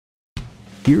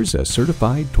Here's a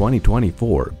certified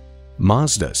 2024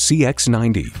 Mazda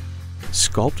CX-90.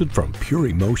 Sculpted from pure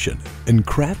emotion and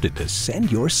crafted to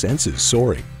send your senses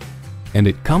soaring. And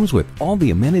it comes with all the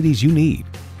amenities you need.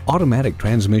 Automatic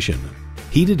transmission,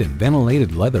 heated and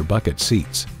ventilated leather bucket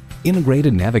seats,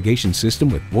 integrated navigation system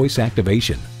with voice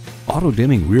activation,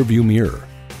 auto-dimming rearview mirror,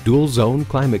 dual zone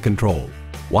climate control,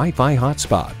 Wi-Fi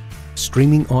hotspot,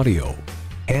 streaming audio,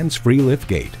 hands-free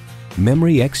liftgate,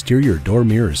 memory exterior door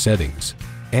mirror settings,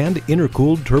 and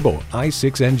intercooled turbo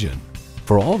i6 engine.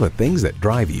 For all the things that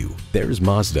drive you, there's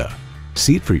Mazda.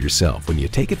 See it for yourself when you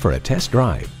take it for a test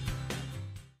drive.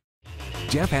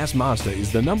 Jeff Haas Mazda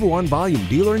is the #1 volume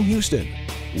dealer in Houston.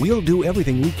 We'll do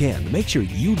everything we can to make sure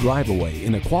you drive away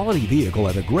in a quality vehicle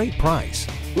at a great price.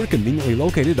 We're conveniently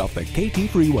located off the Katy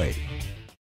freeway.